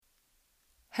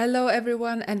Hello,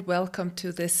 everyone, and welcome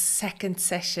to this second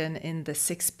session in the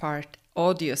 6-part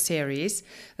audio series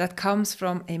that comes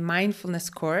from a mindfulness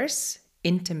course,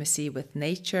 Intimacy with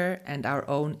Nature and Our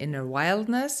Own Inner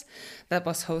Wildness, that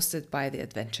was hosted by the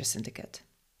Adventure Syndicate.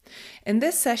 In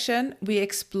this session, we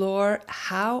explore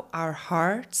how our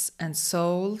hearts and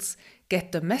souls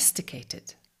get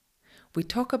domesticated. We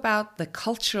talk about the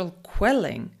cultural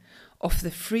quelling of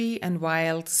the free and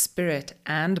wild spirit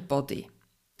and body,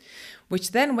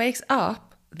 which then wakes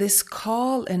up this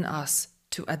call in us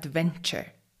to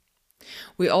adventure.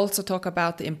 We also talk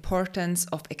about the importance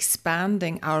of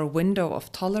expanding our window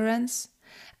of tolerance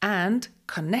and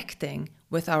connecting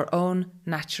with our own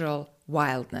natural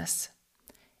wildness.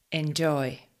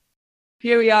 Enjoy.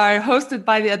 Here we are, hosted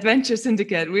by the Adventure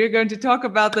Syndicate. We're going to talk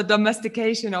about the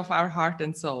domestication of our heart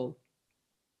and soul.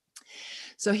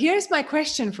 So here's my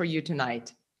question for you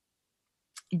tonight.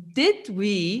 Did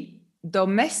we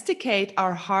domesticate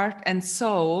our heart and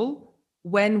soul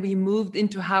when we moved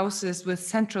into houses with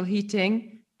central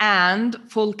heating and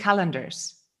full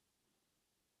calendars?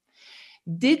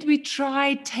 Did we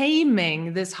try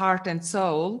taming this heart and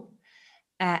soul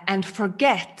and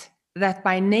forget that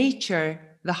by nature,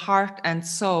 the heart and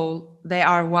soul, they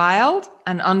are wild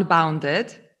and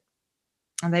unbounded,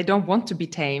 and they don't want to be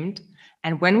tamed?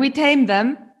 And when we tame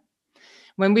them,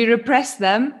 when we repress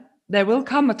them, there will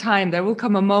come a time, there will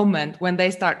come a moment when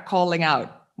they start calling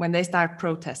out, when they start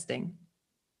protesting.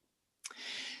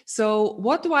 So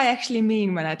what do I actually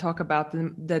mean when I talk about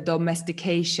the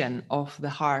domestication of the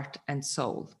heart and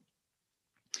soul?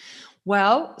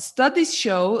 Well, studies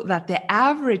show that the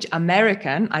average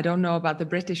American, I don't know about the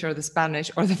British or the Spanish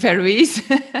or the Faroese,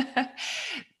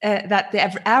 that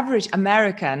the average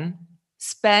American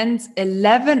spends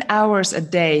 11 hours a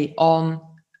day on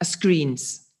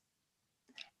screens.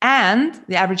 And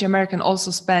the average American also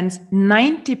spends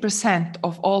 90%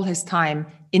 of all his time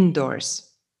indoors.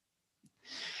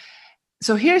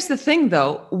 So here's the thing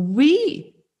though,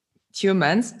 we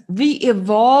humans, we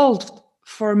evolved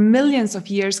for millions of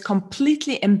years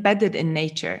completely embedded in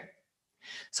nature.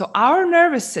 So our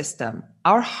nervous system,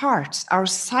 our hearts, our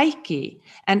psyche,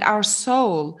 and our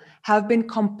soul have been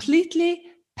completely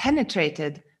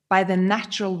penetrated by the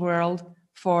natural world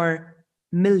for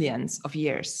millions of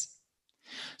years.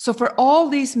 So for all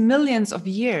these millions of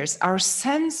years, our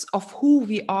sense of who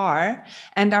we are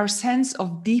and our sense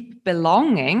of deep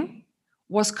belonging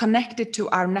was connected to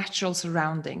our natural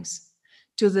surroundings,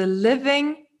 to the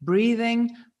living,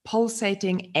 breathing,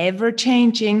 pulsating,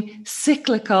 ever-changing,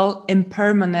 cyclical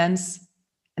impermanence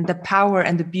and the power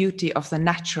and the beauty of the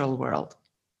natural world.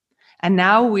 And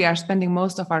now we are spending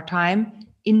most of our time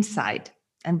inside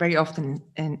and very often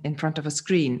in front of a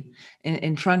screen,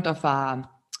 in front of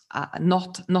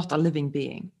not a living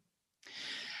being.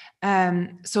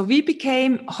 So we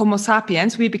became Homo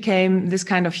sapiens, we became this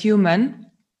kind of human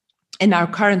in our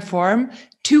current form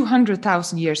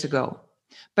 200,000 years ago.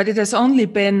 But it has only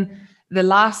been the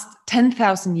last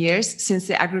 10,000 years since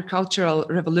the agricultural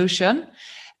revolution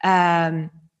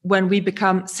when we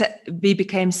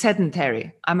became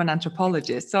sedentary. I'm an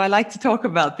anthropologist, so I like to talk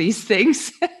about these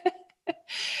things.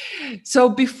 So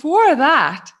before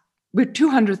that, we're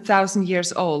 200,000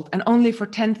 years old, and only for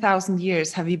 10,000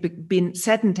 years have we been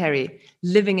sedentary,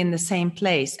 living in the same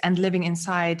place and living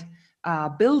inside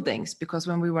buildings, because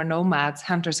when we were nomads,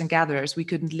 hunters and gatherers, we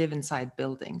couldn't live inside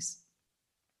buildings.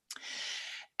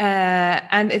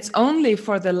 And it's only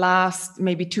for the last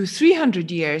maybe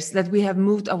 200-300 years that we have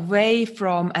moved away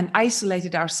from and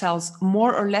isolated ourselves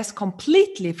more or less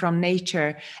completely from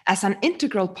nature as an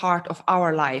integral part of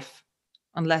our life,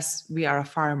 unless we are a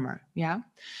farmer. Yeah.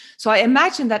 So I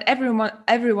imagine that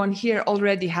everyone here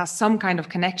already has some kind of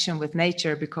connection with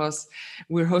nature because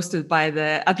we're hosted by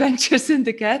the Adventure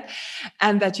Syndicate,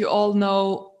 and that you all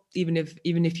know, even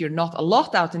if you're not a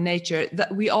lot out in nature,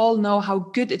 that we all know how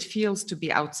good it feels to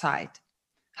be outside,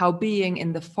 how being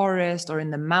in the forest or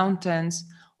in the mountains,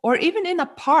 or even in a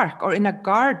park or in a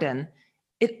garden,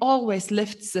 it always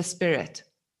lifts the spirit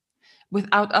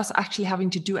without us actually having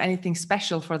to do anything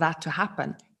special for that to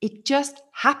happen. It just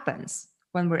happens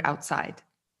when we're outside.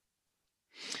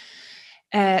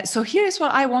 So here's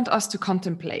what I want us to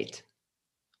contemplate.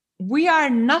 We are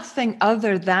nothing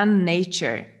other than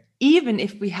nature, even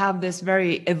if we have this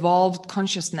very evolved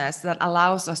consciousness that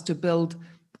allows us to build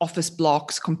office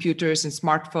blocks, computers, and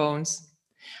smartphones.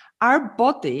 Our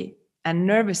body and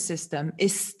nervous system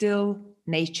is still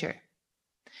nature.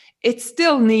 It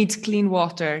still needs clean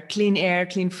water, clean air,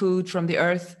 clean food from the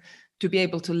earth to be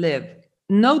able to live.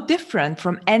 No different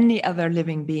from any other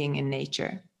living being in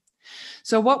nature.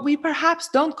 So what we perhaps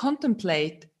don't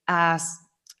contemplate as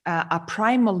a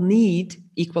primal need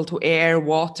equal to air,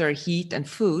 water, heat, and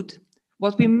food,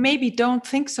 what we maybe don't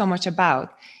think so much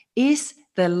about is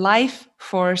the life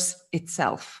force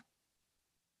itself.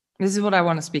 This is what I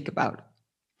want to speak about.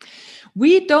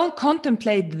 We don't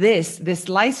contemplate this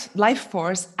life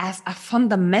force as a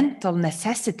fundamental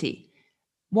necessity.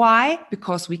 Why?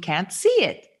 Because we can't see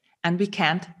it and we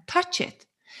can't touch it.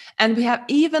 And we have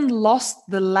even lost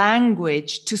the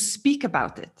language to speak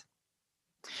about it.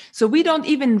 So we don't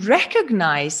even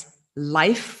recognize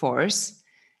life force,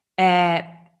 and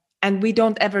we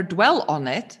don't ever dwell on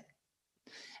it.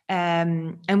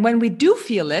 And when we do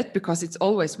feel it, because it's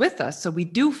always with us, so we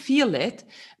do feel it,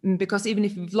 because even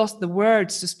if we've lost the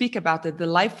words to speak about it, the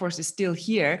life force is still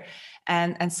here.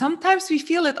 And sometimes we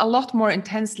feel it a lot more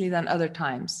intensely than other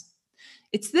times.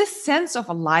 It's this sense of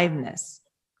aliveness.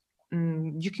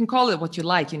 You can call it what you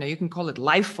like. You can call it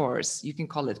life force, you can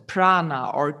call it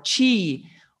prana or chi,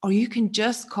 or you can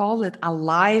just call it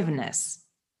aliveness.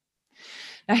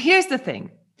 Now, here's the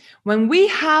thing. When we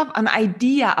have an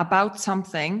idea about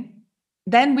something,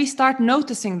 then we start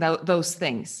noticing those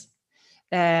things.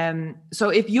 So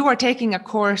if you are taking a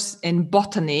course in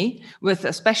botany with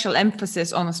a special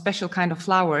emphasis on a special kind of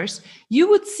flowers, you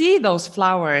would see those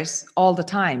flowers all the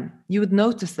time. You would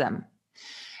notice them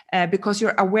because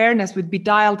your awareness would be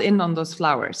dialed in on those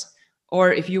flowers.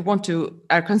 Or if you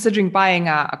are considering buying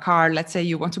a car, let's say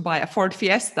you want to buy a Ford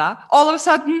Fiesta, all of a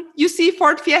sudden you see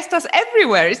Ford Fiestas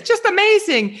everywhere. It's just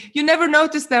amazing. You never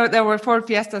noticed there were Ford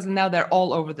Fiestas, and now they're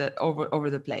all over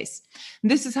the place.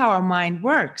 And this is how our mind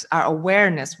works, our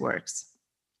awareness works.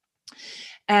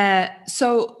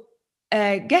 So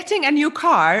getting a new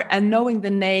car and knowing the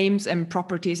names and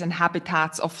properties and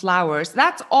habitats of flowers,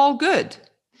 that's all good.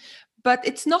 But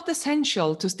it's not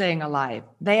essential to staying alive.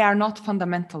 They are not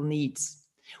fundamental needs.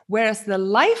 Whereas the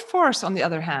life force, on the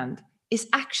other hand, is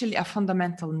actually a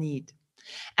fundamental need.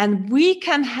 And we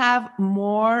can have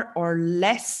more or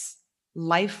less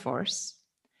life force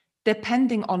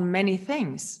depending on many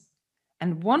things.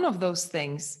 And one of those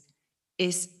things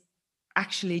is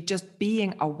actually just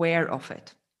being aware of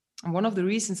it. And one of the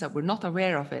reasons that we're not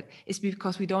aware of it is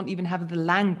because we don't even have the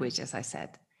language, as I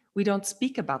said. We don't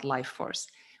speak about life force.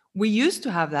 We used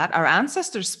to have that. Our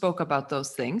ancestors spoke about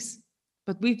those things,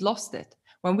 but we've lost it.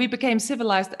 When we became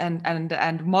civilized and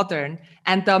modern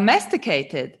and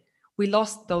domesticated, we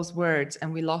lost those words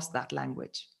and we lost that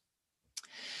language.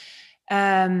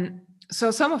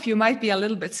 So some of you might be a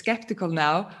little bit skeptical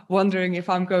now, wondering if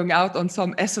I'm going out on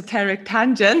some esoteric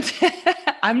tangent.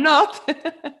 I'm not.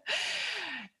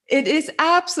 It is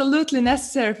absolutely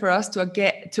necessary for us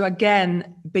to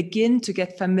again begin to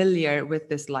get familiar with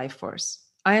this life force.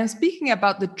 I am speaking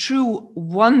about the true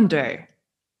wonder.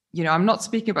 I'm not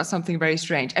speaking about something very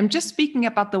strange. I'm just speaking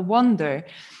about the wonder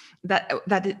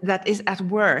that is at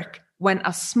work when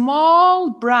a small,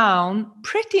 brown,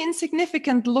 pretty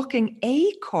insignificant looking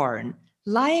acorn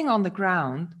lying on the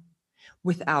ground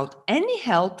without any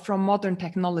help from modern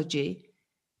technology,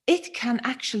 it can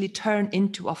actually turn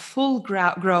into a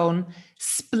full-grown,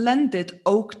 splendid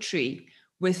oak tree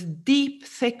with deep,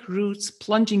 thick roots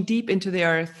plunging deep into the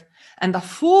earth and a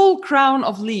full crown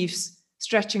of leaves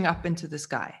stretching up into the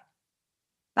sky.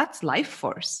 That's life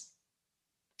force.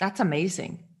 That's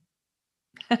amazing.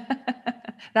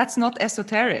 That's not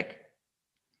esoteric.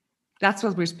 That's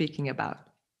what we're speaking about.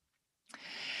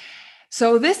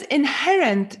 So this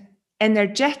inherent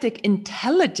energetic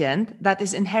intelligence that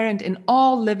is inherent in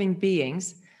all living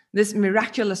beings, this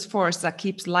miraculous force that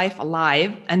keeps life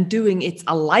alive and doing its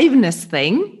aliveness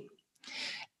thing,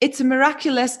 it's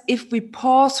miraculous if we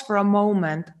pause for a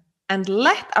moment and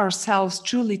let ourselves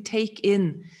truly take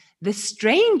in the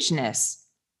strangeness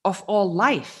of all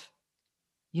life,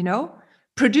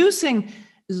 producing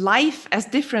life as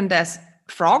different as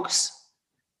frogs,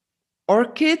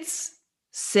 orchids,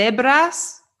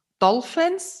 zebras,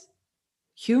 dolphins,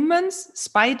 humans,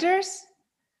 spiders.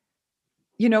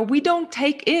 We don't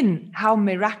take in how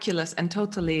miraculous and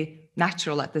totally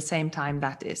natural at the same time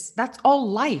that is. That's all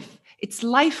life. It's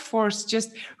life force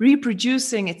just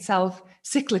reproducing itself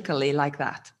cyclically like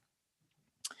that.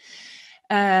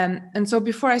 And so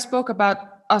before I spoke about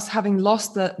us having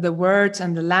lost the words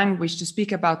and the language to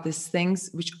speak about these things,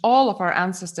 which all of our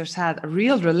ancestors had a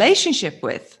real relationship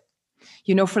with.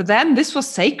 For them, this was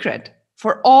sacred.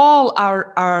 For all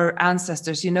our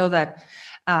ancestors, that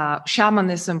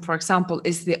shamanism, for example,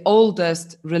 is the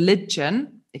oldest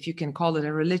religion, if you can call it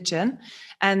a religion.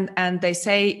 And they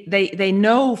say they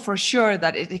know for sure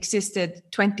that it existed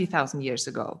 20,000 years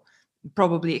ago,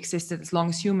 probably existed as long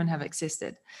as humans have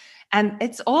existed. And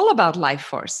it's all about life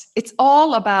force. It's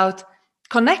all about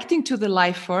connecting to the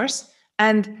life force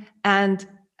and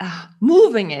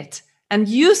moving it and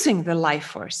using the life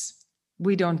force.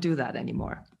 We don't do that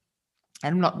anymore.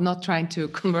 I'm not trying to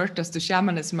convert us to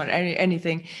shamanism or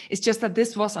anything. It's just that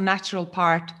this was a natural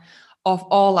part of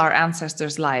all our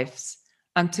ancestors' lives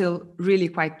until really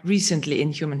quite recently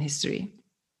in human history.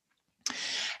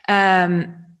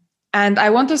 And I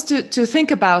want us to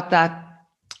think about that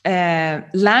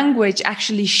language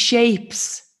actually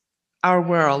shapes our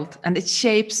world, and it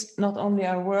shapes not only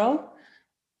our world,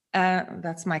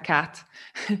 that's my cat,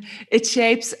 it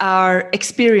shapes our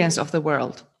experience of the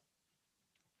world.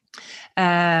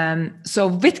 So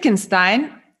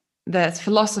Wittgenstein, the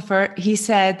philosopher, he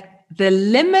said, the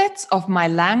limit of my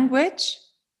language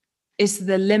is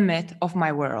the limit of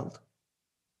my world.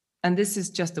 And this is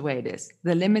just the way it is.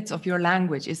 The limits of your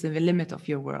language is the limit of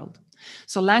your world.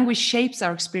 So language shapes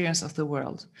our experience of the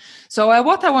world. So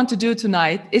what I want to do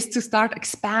tonight is to start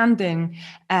expanding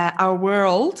our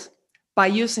world by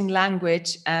using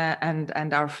language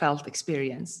and our felt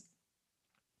experience.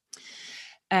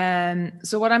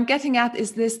 So what I'm getting at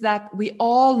is this, that we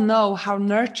all know how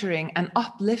nurturing and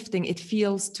uplifting it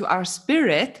feels to our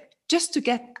spirit just to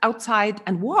get outside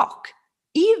and walk,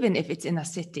 even if it's in a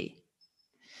city.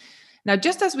 Now,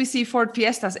 just as we see Ford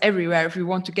Fiestas everywhere, if we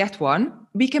want to get one,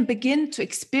 we can begin to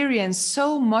experience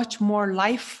so much more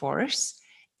life force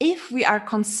if we are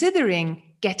considering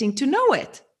getting to know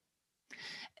it.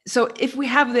 So if we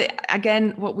have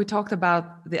again, what we talked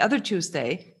about the other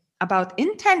Tuesday, about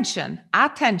intention,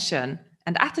 attention,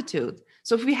 and attitude.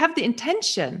 So if we have the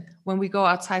intention when we go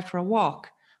outside for a walk,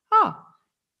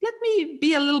 let me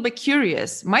be a little bit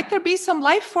curious. Might there be some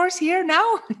life force here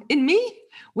now in me?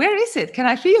 Where is it? Can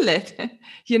I feel it?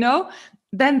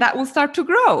 Then that will start to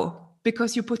grow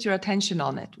because you put your attention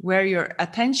on it. Where your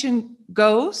attention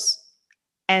goes,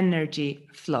 energy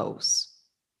flows.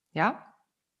 Yeah.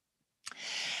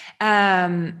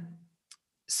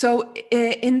 So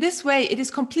in this way, it is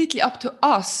completely up to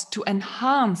us to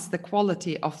enhance the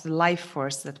quality of the life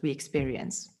force that we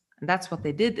experience. And that's what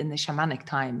they did in the shamanic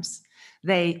times.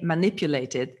 They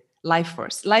manipulated life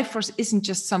force. Life force isn't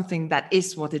just something that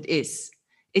is what it is.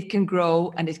 It can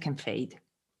grow and it can fade.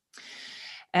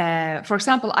 For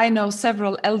example, I know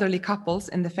several elderly couples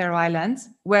in the Faroe Islands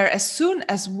where as soon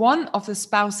as one of the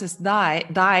spouses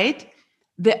died,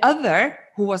 the other,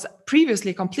 who was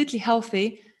previously completely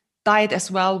healthy, died as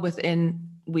well within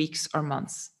weeks or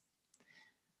months.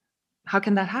 How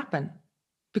can that happen?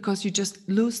 Because you just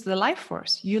lose the life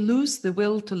force. You lose the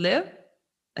will to live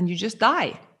and you just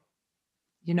die.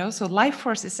 So life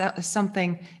force is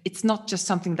something, it's not just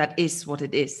something that is what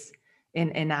it is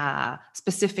in a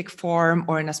specific form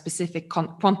or in a specific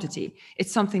quantity.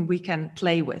 It's something we can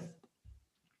play with.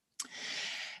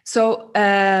 So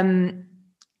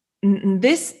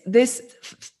this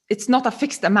it's not a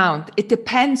fixed amount. It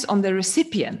depends on the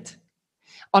recipient,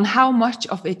 on how much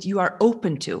of it you are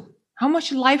open to. How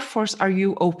much life force are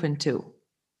you open to?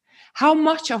 How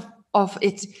much of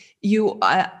it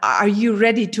are you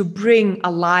ready to bring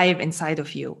alive inside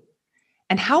of you?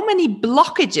 And how many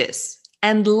blockages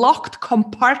and locked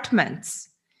compartments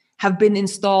have been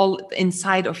installed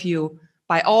inside of you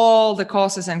by all the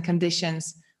causes and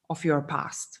conditions of your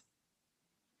past?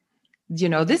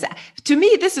 This, to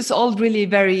me, this is all really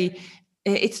very,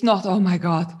 it's not, oh my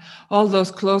God, all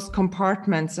those closed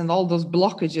compartments and all those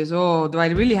blockages. Oh, do I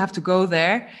really have to go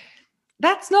there?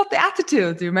 That's not the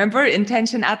attitude. Remember,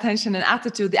 intention, attention, and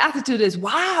attitude. The attitude is,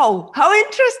 wow, how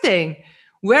interesting.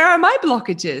 Where are my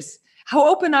blockages? How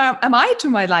open am I to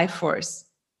my life force?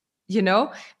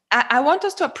 I want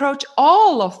us to approach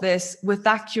all of this with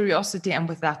that curiosity and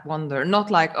with that wonder, not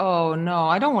like, oh no,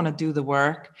 I don't want to do the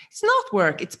work. It's not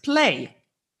work, it's play.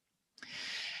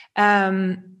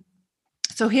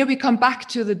 So here we come back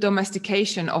to the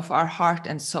domestication of our heart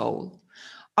and soul.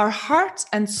 Our hearts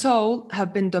and soul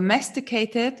have been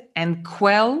domesticated and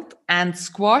quelled and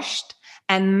squashed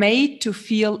and made to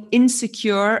feel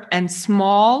insecure and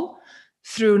small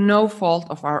through no fault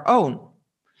of our own.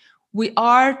 We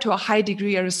are, to a high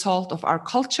degree, a result of our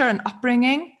culture and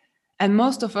upbringing, and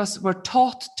most of us were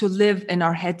taught to live in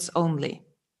our heads only,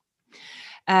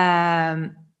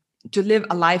 to live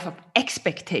a life of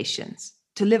expectations,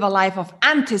 to live a life of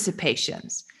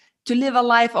anticipations, to live a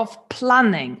life of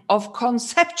planning, of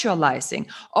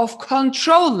conceptualizing, of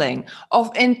controlling,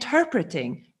 of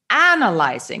interpreting,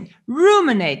 analyzing,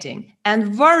 ruminating,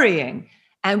 and worrying.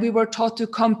 And we were taught to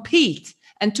compete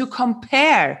and to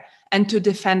compare and to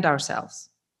defend ourselves.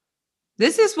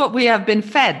 This is what we have been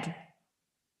fed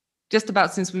just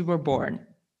about since we were born,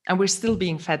 and we're still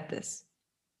being fed this.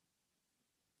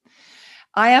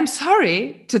 I am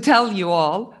sorry to tell you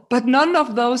all, but none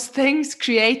of those things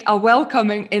create a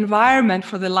welcoming environment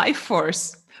for the life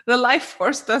force. The life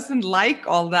force doesn't like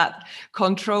all that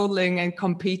controlling and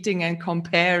competing and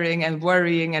comparing and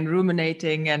worrying and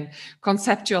ruminating and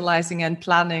conceptualizing and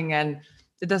planning, and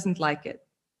it doesn't like it.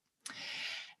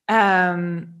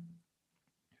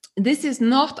 This is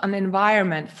not an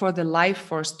environment for the life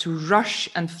force to rush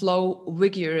and flow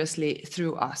vigorously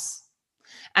through us.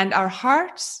 And our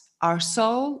hearts, our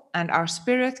soul, and our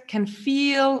spirit can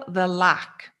feel the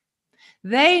lack.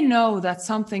 They know that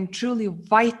something truly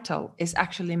vital is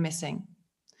actually missing.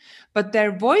 But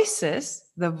their voices,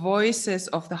 the voices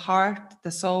of the heart, the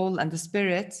soul, and the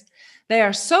spirit, they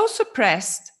are so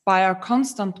suppressed by our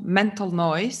constant mental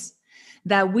noise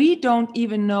that we don't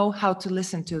even know how to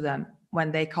listen to them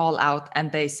when they call out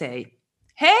and they say,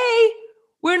 "Hey,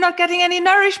 we're not getting any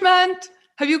nourishment.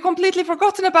 Have you completely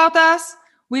forgotten about us?"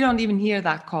 We don't even hear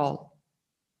that call.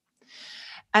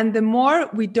 And the more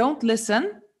we don't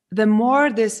listen, the more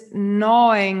this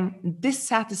gnawing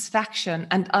dissatisfaction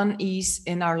and unease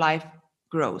in our life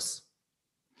grows.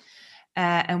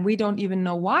 And we don't even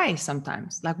know why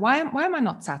sometimes. Like, why am I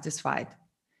not satisfied?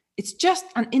 It's just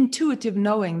an intuitive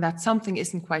knowing that something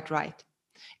isn't quite right.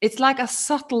 It's like a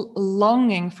subtle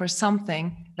longing for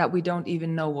something that we don't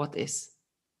even know what is.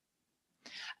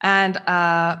 And,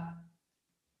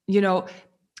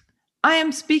 I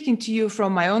am speaking to you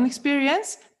from my own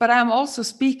experience, but I'm also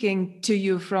speaking to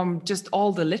you from just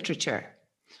all the literature,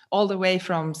 all the way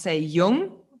from, say,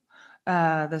 Jung,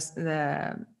 the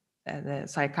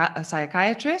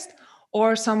psychiatrist,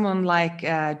 or someone like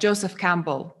Joseph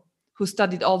Campbell, who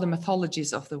studied all the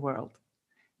mythologies of the world.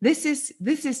 This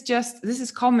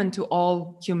is common to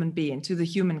all human beings, to the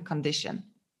human condition.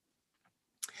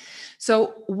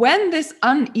 So when this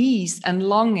unease and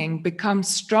longing becomes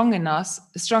strong enough,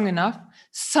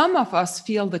 some of us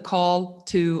feel the call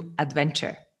to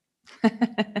adventure,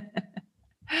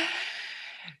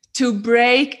 to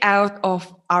break out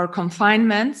of our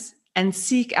confinements and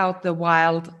seek out the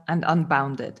wild and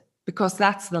unbounded, because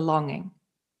that's the longing.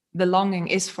 The longing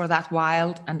is for that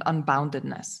wild and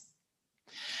unboundedness.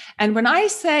 And when I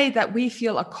say that we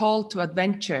feel a call to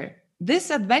adventure, this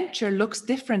adventure looks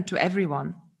different to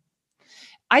everyone.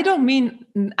 I don't mean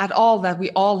at all that we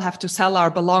all have to sell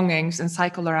our belongings and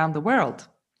cycle around the world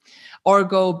or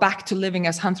go back to living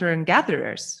as hunter and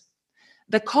gatherers.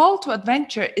 The call to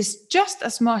adventure is just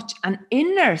as much an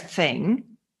inner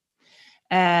thing,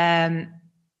 and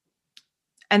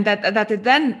that it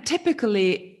then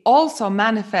typically also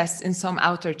manifests in some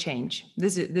outer change.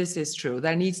 This is true.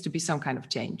 There needs to be some kind of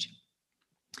change.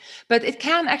 But it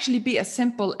can actually be as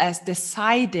simple as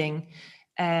deciding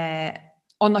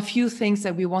on a few things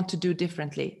that we want to do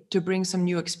differently to bring some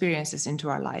new experiences into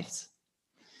our lives.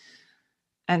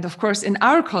 And of course, in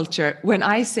our culture, when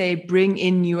I say bring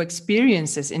in new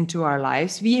experiences into our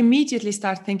lives, we immediately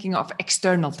start thinking of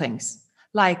external things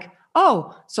like,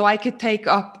 oh, so I could take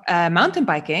up mountain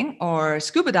biking or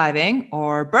scuba diving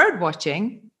or bird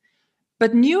watching.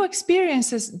 But new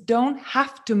experiences don't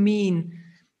have to mean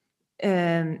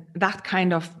that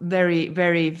kind of very,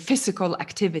 very physical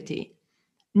activity.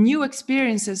 New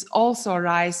experiences also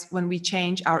arise when we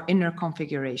change our inner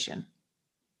configuration,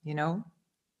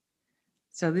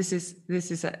 So this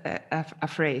is a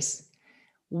phrase.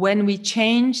 When we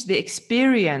change the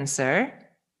experiencer,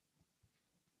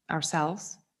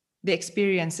 ourselves, the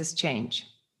experiences change.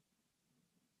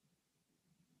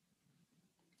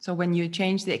 So when you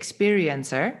change the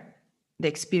experiencer, the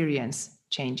experience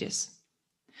changes.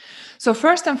 So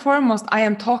first and foremost, I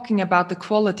am talking about the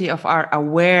quality of our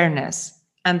awareness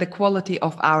and the quality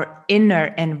of our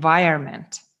inner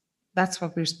environment. That's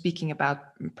what we're speaking about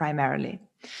primarily.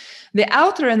 The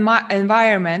outer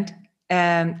environment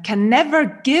can never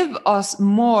give us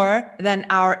more than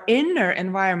our inner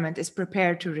environment is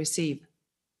prepared to receive.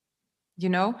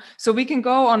 So we can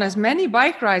go on as many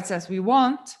bike rides as we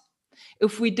want.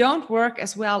 If we don't work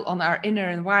as well on our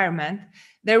inner environment,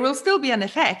 there will still be an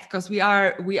effect because we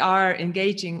are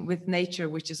engaging with nature,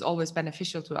 which is always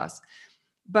beneficial to us.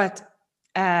 But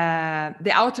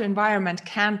the outer environment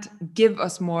can't give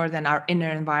us more than our inner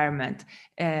environment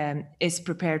is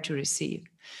prepared to receive.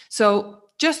 So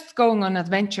just going on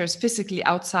adventures physically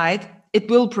outside, it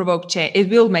will provoke change. It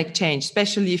will make change,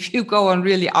 especially if you go on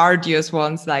really arduous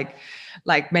ones like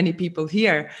many people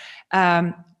here.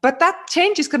 But that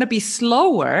change is going to be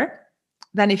slower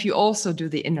than if you also do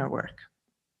the inner work.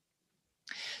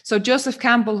 So Joseph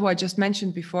Campbell, who I just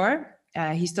mentioned before,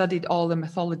 he studied all the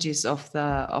mythologies of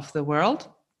the world.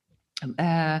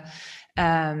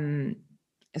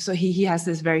 So he has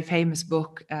this very famous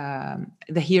book,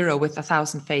 The Hero with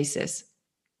 1,000 Faces.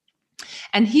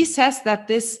 And he says that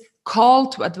this call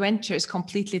to adventure is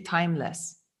completely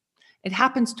timeless. It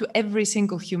happens to every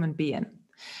single human being.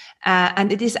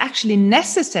 And it is actually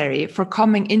necessary for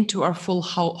coming into our full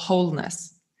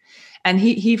wholeness. And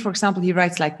he, for example, he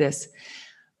writes like this.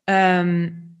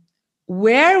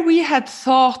 Where we had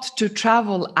thought to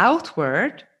travel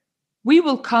outward, we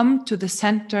will come to the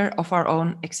center of our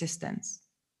own existence.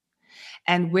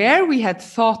 And where we had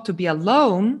thought to be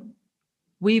alone,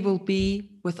 we will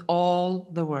be with all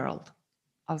the world.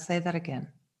 I'll say that again.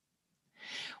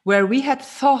 Where we had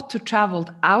thought to travel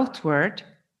outward,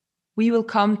 we will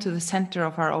come to the center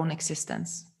of our own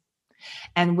existence.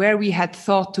 And where we had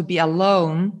thought to be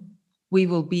alone, we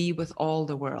will be with all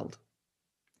the world.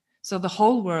 So the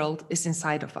whole world is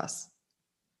inside of us.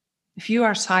 If you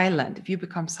are silent, if you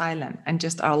become silent and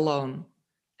just are alone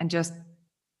and just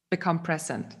become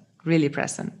present, really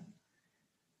present,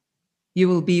 you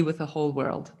will be with the whole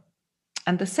world.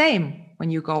 And the same when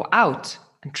you go out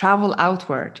and travel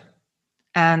outward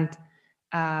and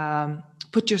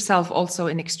put yourself also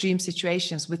in extreme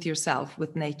situations with yourself,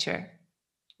 with nature,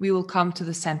 we will come to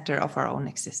the center of our own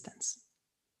existence.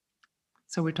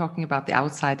 So we're talking about the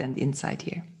outside and the inside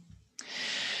here.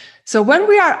 So when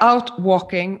we are out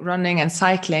walking, running, and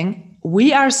cycling,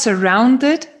 we are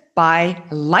surrounded by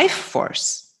life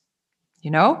force.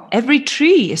 You know, every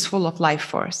tree is full of life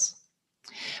force.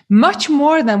 Much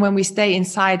more than when we stay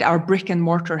inside our brick and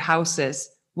mortar houses,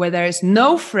 where there is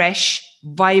no fresh,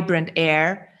 vibrant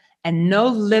air and no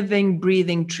living,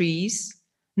 breathing trees,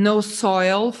 no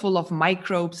soil full of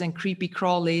microbes and creepy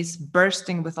crawlies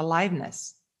bursting with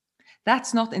aliveness.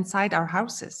 That's not inside our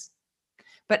houses.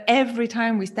 But every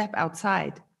time we step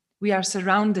outside, we are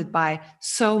surrounded by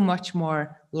so much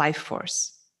more life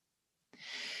force.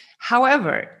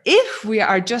 However, if we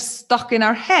are just stuck in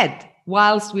our head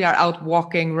whilst we are out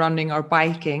walking, running, or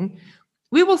biking,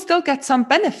 we will still get some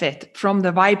benefit from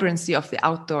the vibrancy of the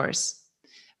outdoors,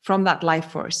 from that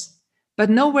life force, but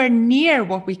nowhere near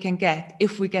what we can get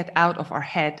if we get out of our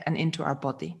head and into our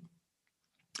body,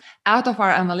 out of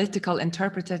our analytical,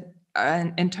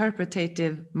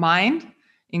 interpretative mind.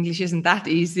 English isn't that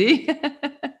easy.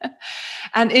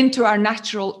 And into our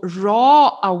natural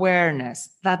raw awareness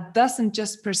that doesn't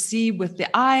just perceive with the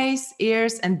eyes,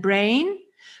 ears, and brain,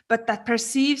 but that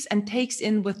perceives and takes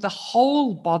in with the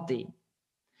whole body.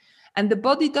 And the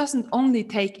body doesn't only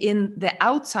take in the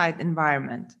outside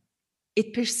environment,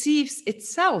 it perceives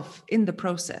itself in the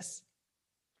process.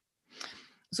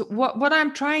 So what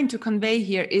I'm trying to convey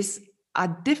here is a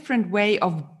different way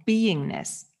of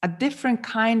beingness, a different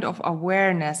kind of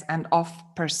awareness and of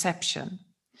perception.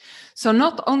 So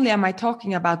not only am I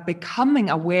talking about becoming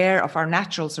aware of our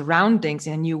natural surroundings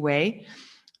in a new way,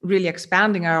 really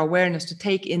expanding our awareness to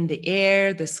take in the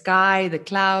air, the sky, the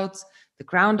clouds, the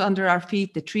ground under our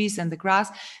feet, the trees and the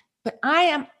grass, but I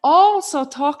am also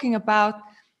talking about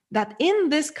that in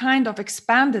this kind of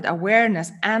expanded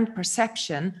awareness and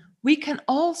perception, we can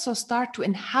also start to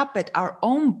inhabit our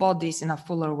own bodies in a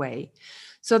fuller way.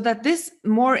 So that this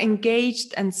more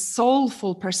engaged and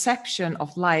soulful perception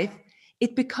of life,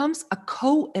 it becomes a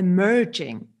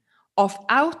co-emerging of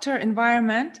outer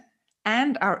environment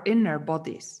and our inner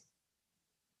bodies.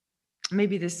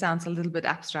 Maybe this sounds a little bit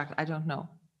abstract, I don't know.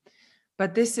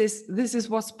 But this is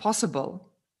what's possible.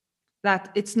 That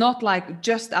it's not like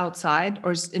just outside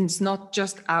or it's not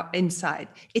just inside.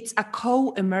 It's a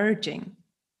co-emerging.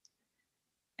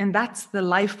 And that's the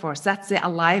life force, that's the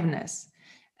aliveness.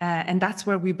 And that's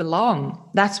where we belong.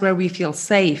 That's where we feel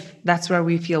safe. That's where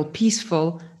we feel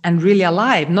peaceful and really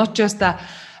alive. Not just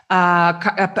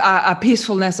a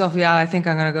peacefulness of, yeah, I think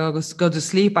I'm going to go to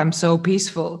sleep. I'm so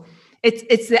peaceful.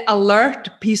 It's the alert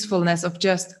peacefulness of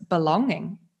just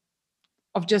belonging,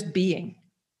 of just being.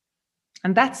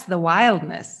 And that's the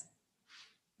wildness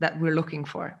that we're looking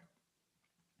for.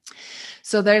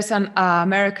 So there's an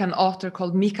American author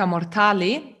called Mika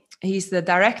Mortali. He's the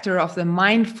director of the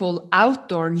Mindful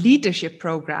Outdoor Leadership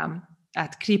Program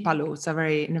at Kripalu. It's a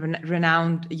very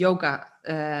renowned yoga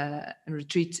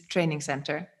retreat training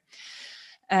center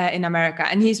in America.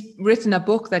 And he's written a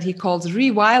book that he calls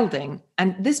Rewilding.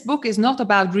 And this book is not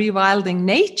about rewilding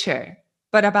nature,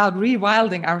 but about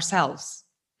rewilding ourselves.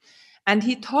 And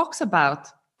he talks about,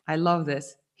 I love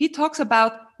this, he talks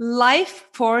about life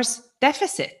force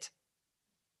deficit.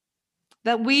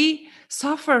 That we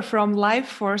suffer from life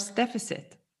force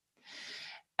deficit.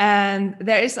 And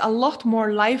there is a lot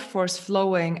more life force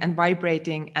flowing and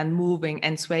vibrating and moving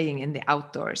and swaying in the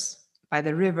outdoors, by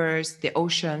the rivers, the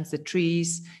oceans, the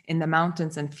trees, in the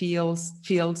mountains and fields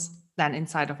than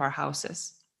inside of our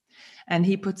houses. And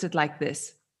he puts it like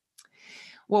this.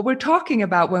 what we're talking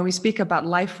about when we speak about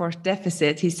life force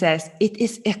deficit, he says, it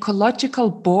is ecological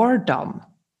boredom.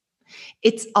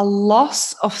 It's a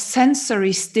loss of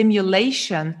sensory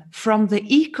stimulation from the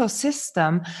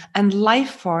ecosystem and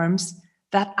life forms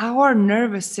that our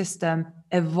nervous system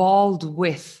evolved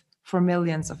with for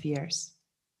millions of years.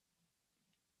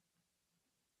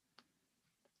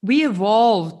 We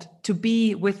evolved to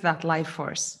be with that life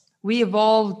force. We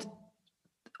evolved,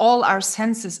 all our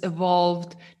senses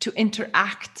evolved to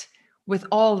interact with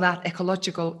all that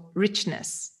ecological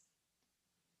richness.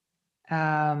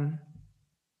 And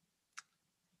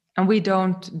we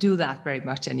don't do that very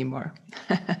much anymore.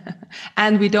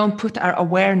 And we don't put our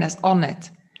awareness on it,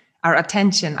 our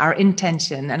attention, our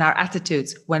intention, and our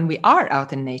attitudes when we are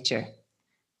out in nature,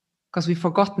 because we've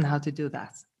forgotten how to do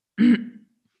that.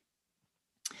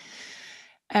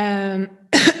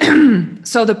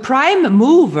 So the prime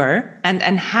mover and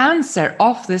enhancer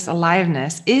of this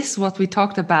aliveness is what we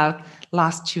talked about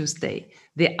last Tuesday,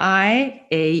 the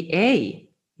IAA,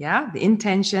 the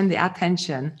intention, the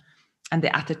attention, and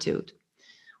the attitude.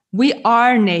 We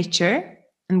are nature,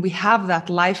 and we have that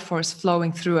life force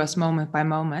flowing through us moment by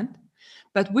moment.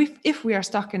 But if we are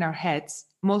stuck in our heads,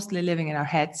 mostly living in our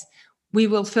heads, we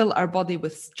will fill our body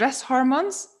with stress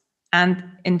hormones and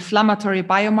inflammatory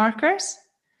biomarkers,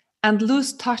 and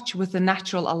lose touch with the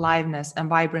natural aliveness and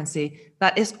vibrancy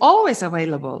that is always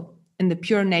available in the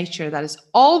pure nature that is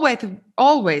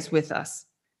always with us,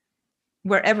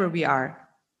 wherever we are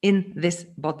in this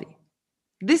body.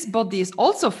 This body is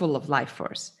also full of life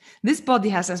force. This body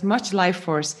has as much life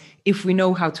force, if we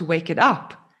know how to wake it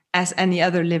up, as any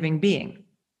other living being.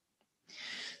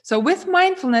 So with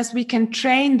mindfulness, we can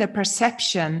train the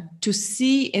perception to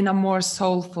see in a more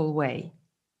soulful way,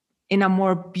 in a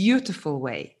more beautiful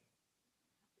way.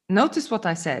 Notice what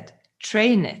I said,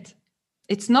 train it.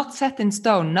 It's not set in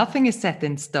stone. Nothing is set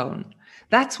in stone.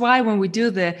 That's why when we do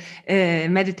the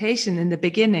meditation in the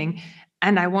beginning,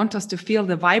 and I want us to feel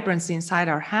the vibrancy inside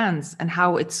our hands and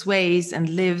how it sways and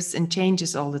lives and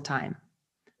changes all the time.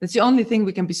 That's the only thing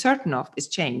we can be certain of, is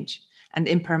change and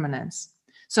impermanence.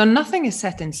 So nothing is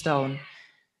set in stone.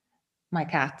 My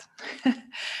cat.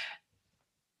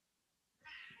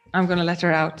 I'm going to let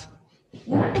her out.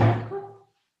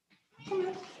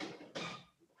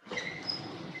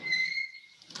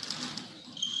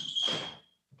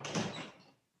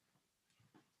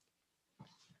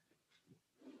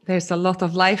 There's a lot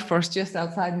of life force just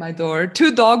outside my door.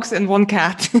 2 dogs and 1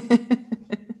 cat.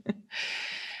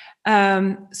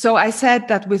 So I said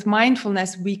that with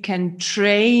mindfulness, we can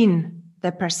train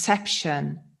the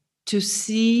perception to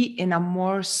see in a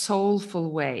more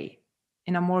soulful way,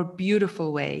 in a more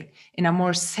beautiful way, in a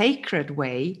more sacred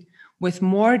way, with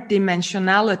more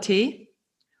dimensionality,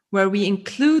 where we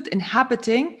include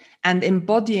inhabiting and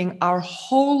embodying our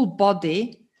whole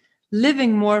body,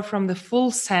 living more from the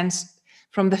full sense,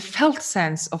 from the felt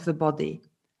sense of the body,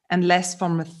 and less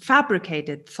from a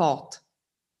fabricated thought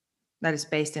that is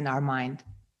based in our mind,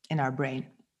 in our brain.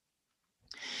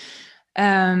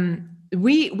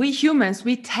 We humans,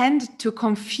 we tend to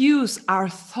confuse our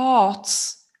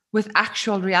thoughts with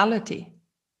actual reality.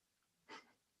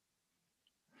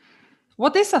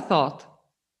 What is a thought?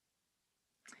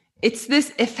 It's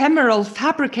this ephemeral,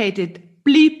 fabricated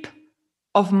bleep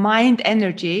of mind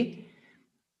energy,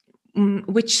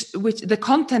 which the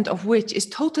content of which is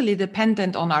totally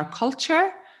dependent on our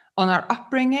culture, on our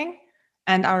upbringing,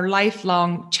 and our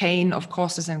lifelong chain of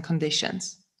causes and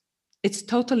conditions. It's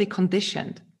totally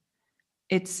conditioned.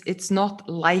 It's not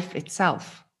life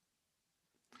itself.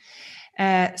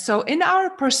 So in our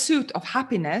pursuit of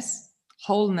happiness,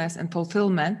 wholeness, and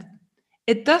fulfillment,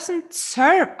 it doesn't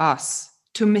serve us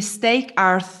to mistake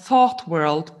our thought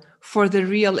world for the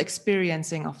real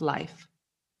experiencing of life.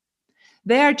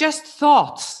 They are just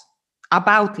thoughts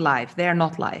about life. They are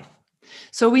not life.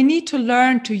 So we need to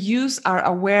learn to use our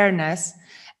awareness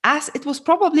as it was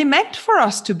probably meant for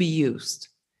us to be used,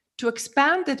 to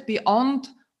expand it beyond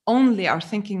only our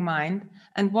thinking mind,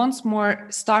 and once more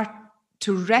start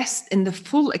to rest in the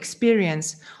full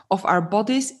experience of our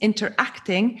bodies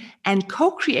interacting and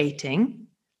co-creating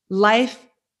life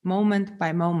moment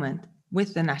by moment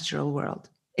with the natural world.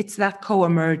 It's that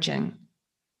co-emerging.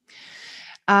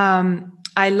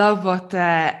 I love what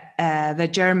the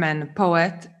German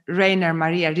poet Rainer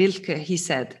Maria Rilke, he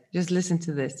said. Just listen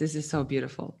to this. This is so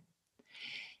beautiful.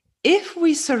 If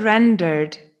we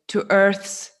surrendered to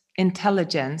Earth's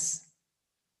intelligence,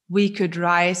 we could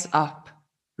rise up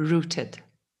rooted.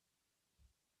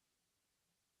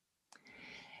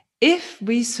 If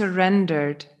we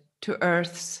surrendered to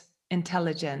Earth's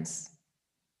intelligence,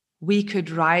 we could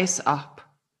rise up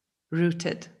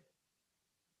rooted.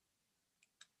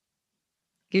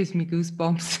 Gives me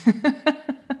goosebumps.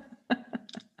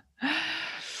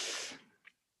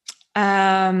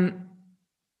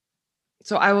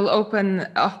 So I will open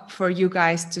up for you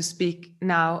guys to speak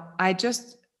now. I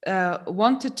just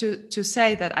wanted to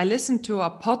say that I listened to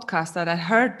a podcast that I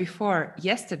heard before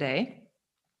yesterday.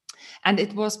 And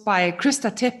it was by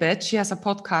Krista Tippett. She has a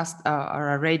podcast or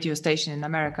a radio station in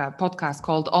America, a podcast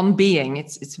called On Being.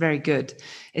 It's very good.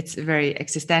 It's very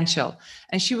existential.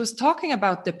 And she was talking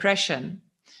about depression.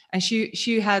 And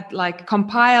she had like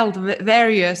compiled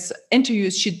various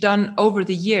interviews she'd done over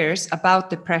the years about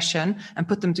depression and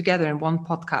put them together in one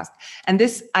podcast. And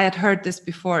this, I had heard this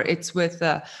before. It's with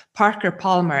Parker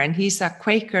Palmer, and he's a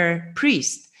Quaker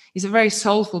priest. He's a very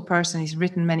soulful person. He's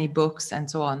written many books and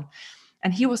so on.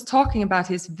 And he was talking about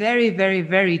his very, very,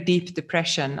 very deep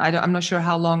depression. I'm not sure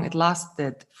how long it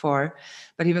lasted for,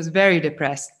 but he was very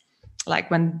depressed.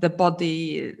 Like when the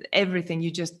body, everything,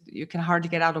 you can hardly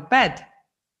get out of bed.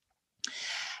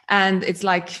 And it's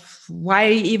like, why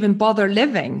even bother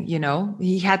living? You know,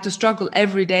 he had to struggle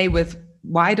every day with,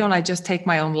 why don't I just take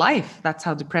my own life? That's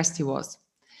how depressed he was.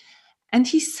 And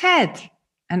he said,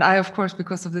 and I, of course,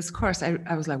 because of this course,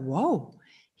 I was like, whoa.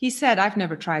 He said, I've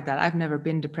never tried that. I've never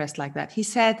been depressed like that. He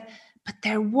said, but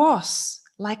there was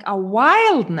like a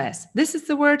wildness. This is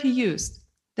the word he used.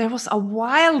 There was a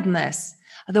wildness,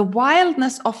 the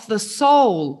wildness of the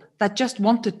soul that just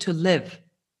wanted to live.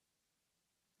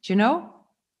 Do you know?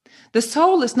 The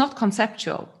soul is not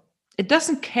conceptual. It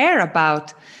doesn't care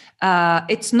about,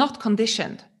 it's not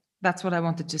conditioned. That's what I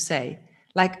wanted to say.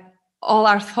 Like all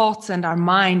our thoughts and our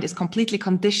mind is completely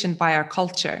conditioned by our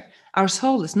culture. Our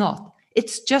soul is not.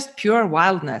 It's just pure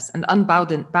wildness and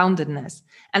unboundedness.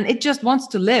 And it just wants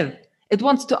to live. It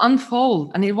wants to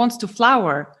unfold and it wants to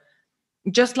flower,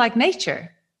 just like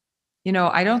nature. You know,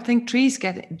 I don't think trees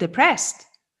get depressed.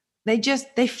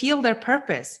 They feel their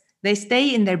purpose. They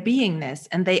stay in their beingness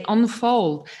and they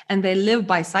unfold and they live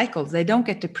by cycles. They don't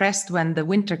get depressed when the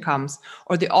winter comes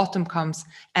or the autumn comes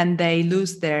and they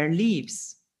lose their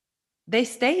leaves. They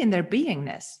stay in their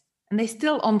beingness. And they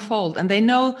still unfold, and they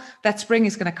know that spring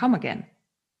is going to come again.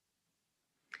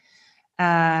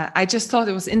 I just thought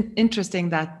it was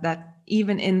interesting that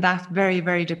even in that very,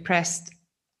 very depressed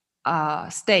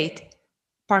state,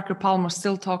 Parker Palmer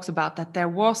still talks about that there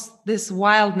was this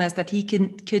wildness that he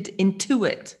could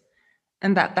intuit,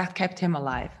 and that kept him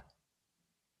alive.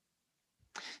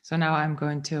 So now I'm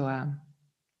going to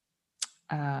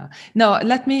no,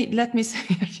 let me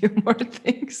say a few more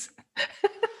things.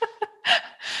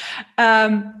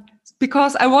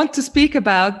 Because I want to speak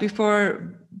about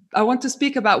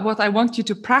what I want you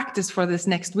to practice for this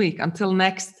next week until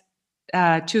next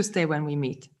Tuesday when we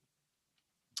meet.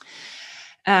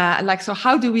 So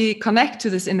how do we connect to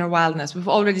this inner wildness? We've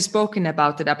already spoken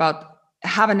about it, about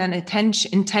having an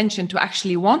intention to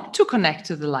actually want to connect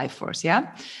to the life force.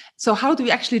 Yeah. So how do we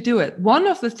actually do it? One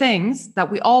of the things that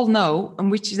we all know,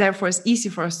 and which therefore is easy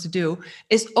for us to do,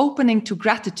 is opening to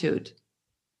gratitude.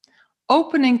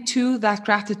 Opening to that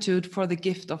gratitude for the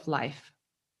gift of life,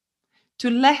 to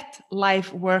let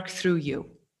life work through you.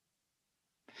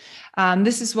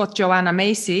 This is what Joanna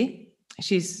Macy,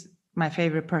 she's my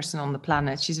favorite person on the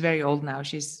planet. She's very old now.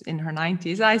 She's in her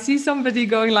 90s. I see somebody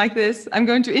going like this. I'm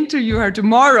going to interview her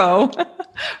tomorrow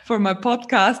for my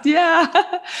podcast. Yeah,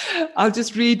 I'll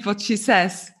just read what she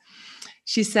says.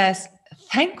 She says,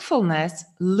 thankfulness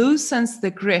loosens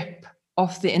the grip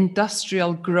of the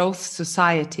industrial growth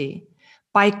society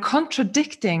by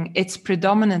contradicting its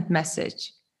predominant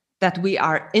message that we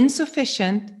are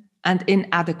insufficient and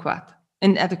inadequate.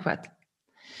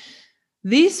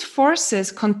 These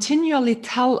forces continually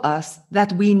tell us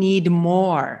that we need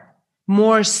more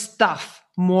stuff,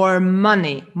 more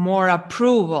money, more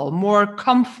approval, more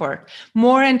comfort,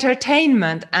 more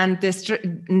entertainment and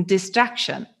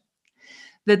distraction.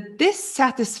 The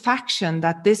dissatisfaction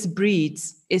that this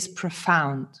breeds is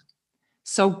profound.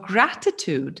 So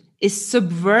gratitude is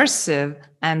subversive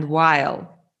and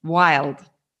wild.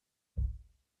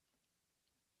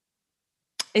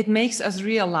 It makes us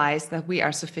realize that we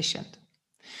are sufficient.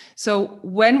 So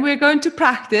when we're going to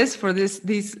practice for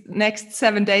these next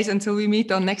 7 days until we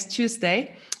meet on next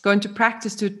Tuesday, going to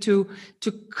practice to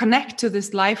connect to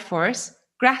this life force,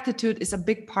 gratitude is a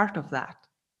big part of that.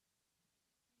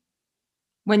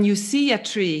 When you see a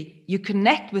tree, you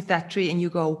connect with that tree and you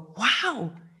go,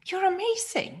 wow, you're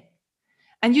amazing.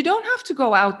 And you don't have to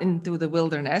go out into the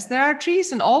wilderness. There are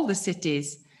trees in all the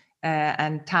cities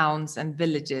and towns and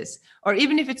villages. Or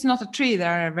even if it's not a tree,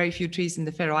 there are very few trees in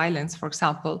the Faroe Islands, for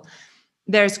example.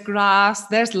 There's grass,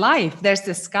 there's life, there's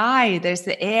the sky, there's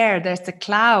the air, there's the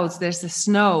clouds, there's the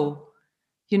snow,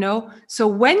 you know. So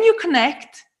when you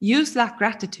connect use that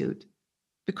gratitude,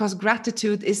 because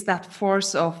gratitude is that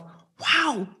force of,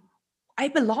 wow, I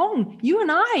belong. You and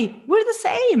I, we're the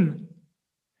same.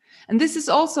 And this is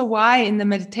also why in the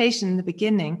meditation in the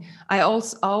beginning, I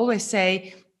also always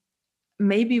say,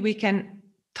 maybe we can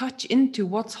touch into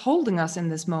what's holding us in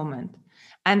this moment.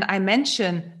 And I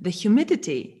mention the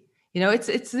humidity.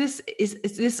 It's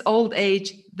this old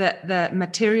age, the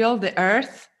material, the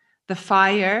earth, the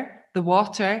fire, the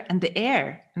water, and the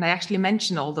air. And I actually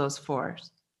mention all those four.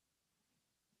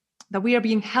 That we are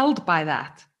being held by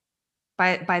that,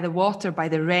 by the water, by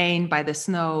the rain, by the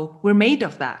snow. We're made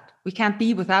of that. We can't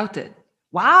be without it.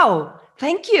 Wow,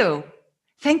 thank you.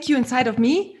 Thank you inside of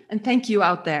me, and thank you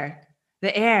out there.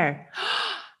 The air,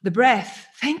 the breath,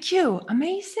 thank you,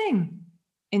 amazing.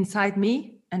 Inside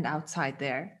me and outside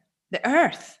there. The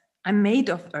earth, I'm made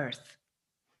of earth.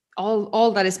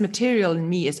 All that is material in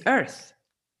me is earth.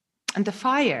 And the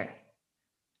fire,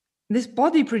 this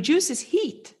body produces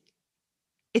heat.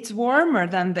 It's warmer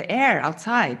than the air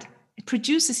outside. It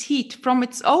produces heat from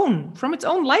its own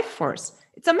life force.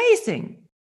 It's amazing.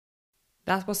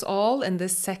 That was all in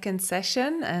this second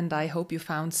session, and I hope you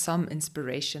found some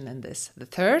inspiration in this. The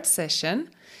third session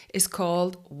is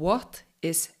called What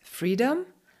is Freedom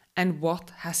and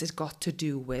What Has It Got to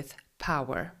Do with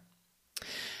Power?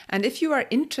 And if you are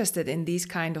interested in these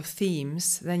kind of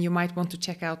themes, then you might want to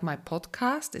check out my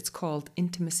podcast. It's called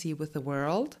Intimacy with the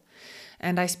World.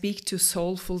 And I speak to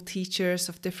soulful teachers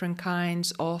of different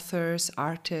kinds, authors,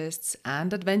 artists,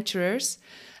 and adventurers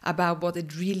about what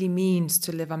it really means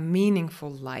to live a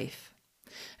meaningful life.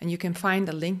 And you can find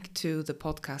a link to the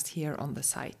podcast here on the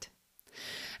site.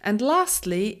 And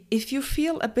lastly, if you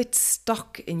feel a bit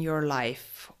stuck in your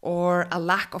life, or a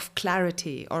lack of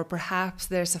clarity, or perhaps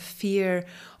there's a fear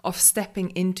of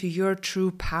stepping into your true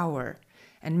power,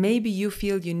 and maybe you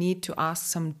feel you need to ask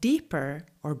some deeper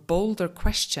or bolder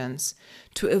questions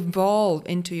to evolve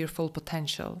into your full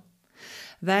potential,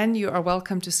 then you are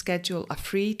welcome to schedule a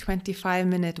free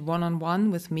 25-minute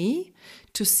one-on-one with me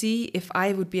to see if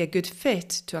I would be a good fit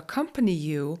to accompany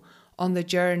you on the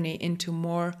journey into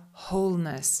more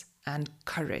wholeness and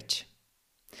courage.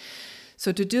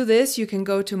 So to do this, you can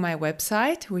go to my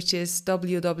website, which is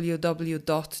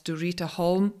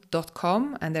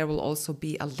www.duritaholm.com, and there will also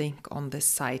be a link on this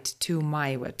site to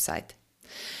my website.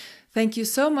 Thank you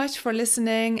so much for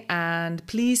listening, and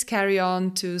please carry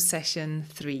on to session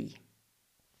 3.